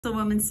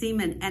Councilwoman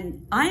Seaman,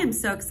 and I am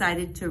so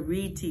excited to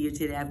read to you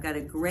today. I've got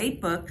a great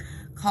book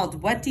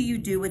called What Do You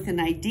Do with an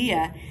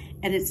Idea,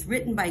 and it's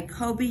written by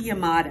Kobi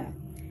Yamada.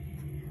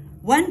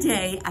 One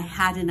day I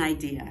had an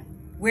idea.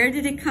 Where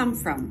did it come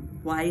from?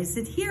 Why is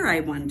it here,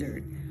 I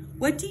wondered.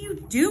 What do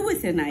you do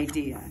with an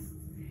idea?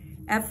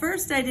 At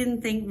first I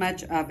didn't think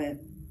much of it.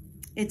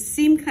 It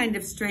seemed kind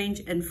of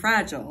strange and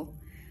fragile.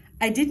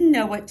 I didn't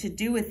know what to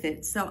do with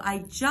it, so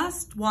I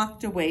just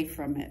walked away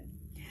from it.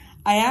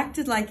 I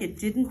acted like it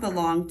didn't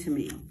belong to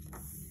me,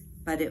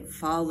 but it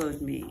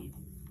followed me.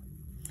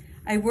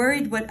 I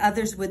worried what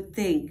others would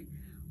think.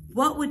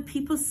 What would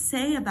people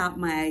say about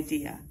my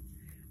idea?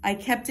 I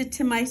kept it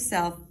to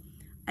myself.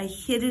 I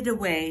hid it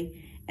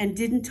away and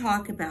didn't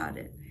talk about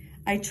it.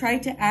 I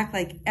tried to act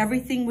like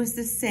everything was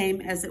the same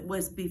as it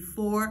was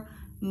before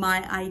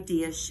my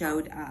idea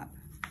showed up.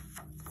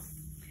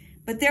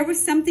 But there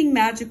was something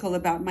magical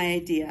about my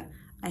idea,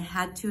 I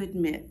had to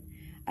admit.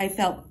 I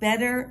felt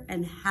better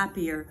and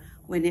happier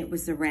when it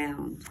was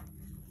around.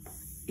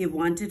 It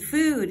wanted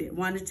food, it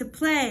wanted to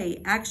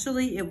play.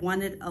 Actually, it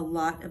wanted a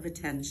lot of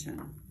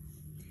attention.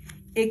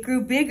 It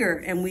grew bigger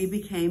and we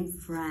became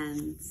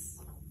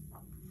friends.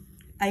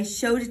 I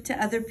showed it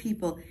to other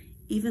people,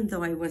 even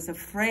though I was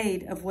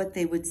afraid of what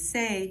they would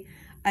say.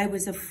 I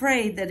was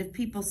afraid that if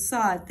people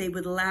saw it, they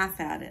would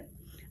laugh at it.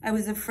 I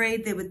was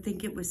afraid they would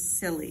think it was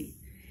silly.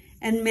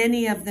 And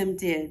many of them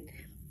did.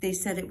 They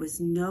said it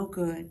was no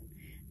good.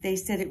 They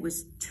said it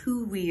was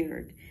too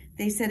weird.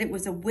 They said it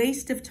was a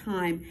waste of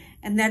time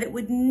and that it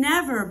would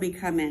never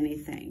become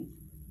anything.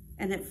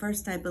 And at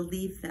first I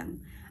believed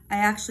them. I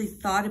actually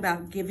thought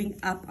about giving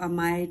up on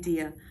my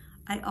idea.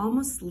 I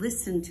almost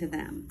listened to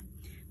them.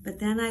 But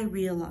then I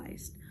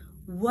realized,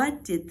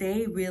 what did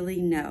they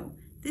really know?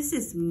 This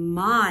is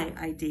my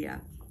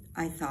idea,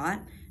 I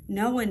thought.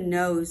 No one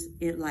knows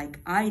it like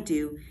I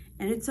do,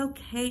 and it's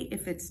okay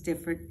if it's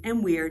different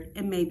and weird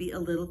and maybe a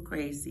little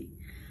crazy.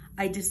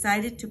 I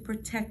decided to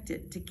protect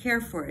it, to care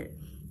for it.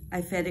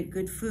 I fed it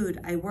good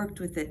food, I worked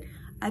with it,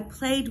 I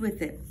played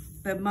with it,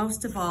 but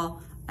most of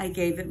all, I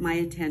gave it my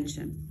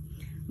attention.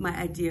 My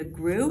idea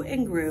grew,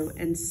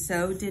 and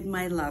so did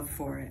my love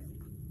for it.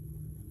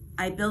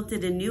 I built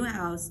it a new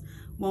house,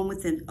 one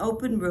with an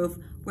open roof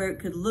where it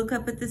could look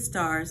up at the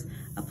stars,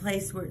 a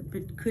place where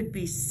it could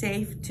be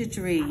safe to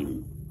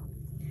dream.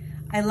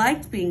 I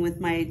liked being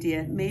with my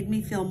idea. It made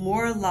me feel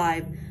more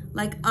alive,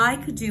 like I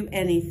could do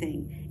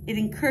anything. It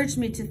encouraged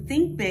me to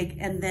think big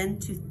and then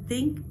to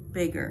think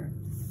bigger.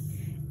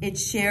 It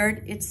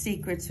shared its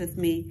secrets with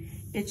me.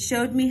 It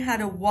showed me how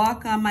to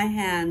walk on my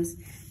hands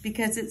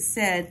because it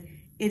said,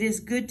 it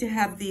is good to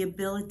have the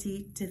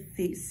ability to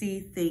see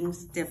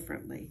things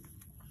differently.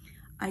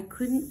 I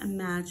couldn't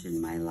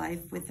imagine my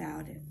life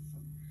without it.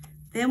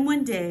 Then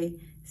one day,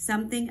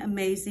 something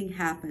amazing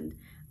happened.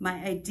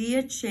 My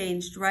idea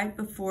changed right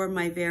before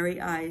my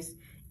very eyes.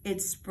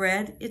 It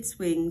spread its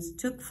wings,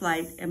 took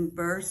flight, and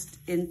burst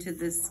into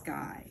the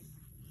sky.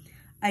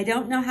 I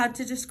don't know how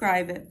to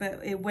describe it,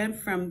 but it went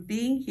from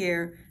being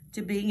here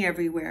to being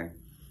everywhere.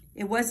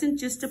 It wasn't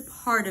just a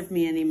part of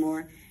me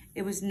anymore.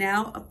 It was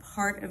now a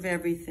part of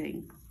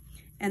everything.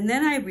 And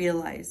then I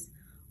realized,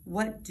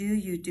 what do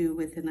you do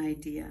with an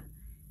idea?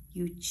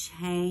 You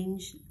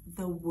change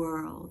the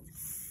world.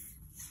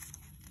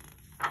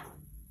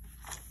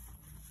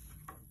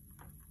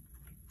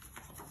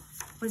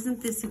 Wasn't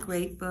this a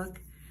great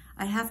book?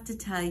 I have to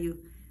tell you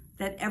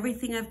that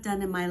everything I've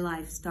done in my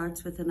life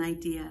starts with an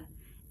idea.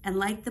 And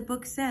like the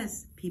book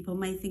says, people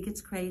may think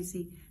it's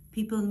crazy.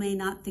 People may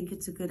not think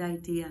it's a good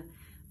idea.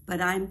 But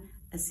I'm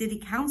a city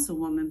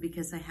councilwoman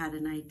because I had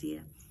an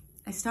idea.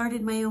 I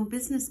started my own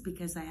business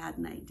because I had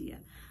an idea.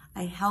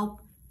 I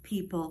help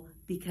people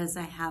because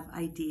I have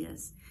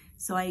ideas.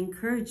 So I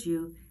encourage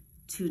you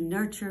to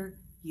nurture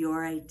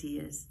your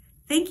ideas.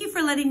 Thank you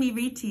for letting me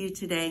read to you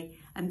today.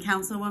 I'm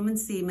Councilwoman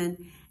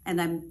Seaman,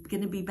 and I'm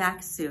going to be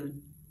back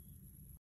soon.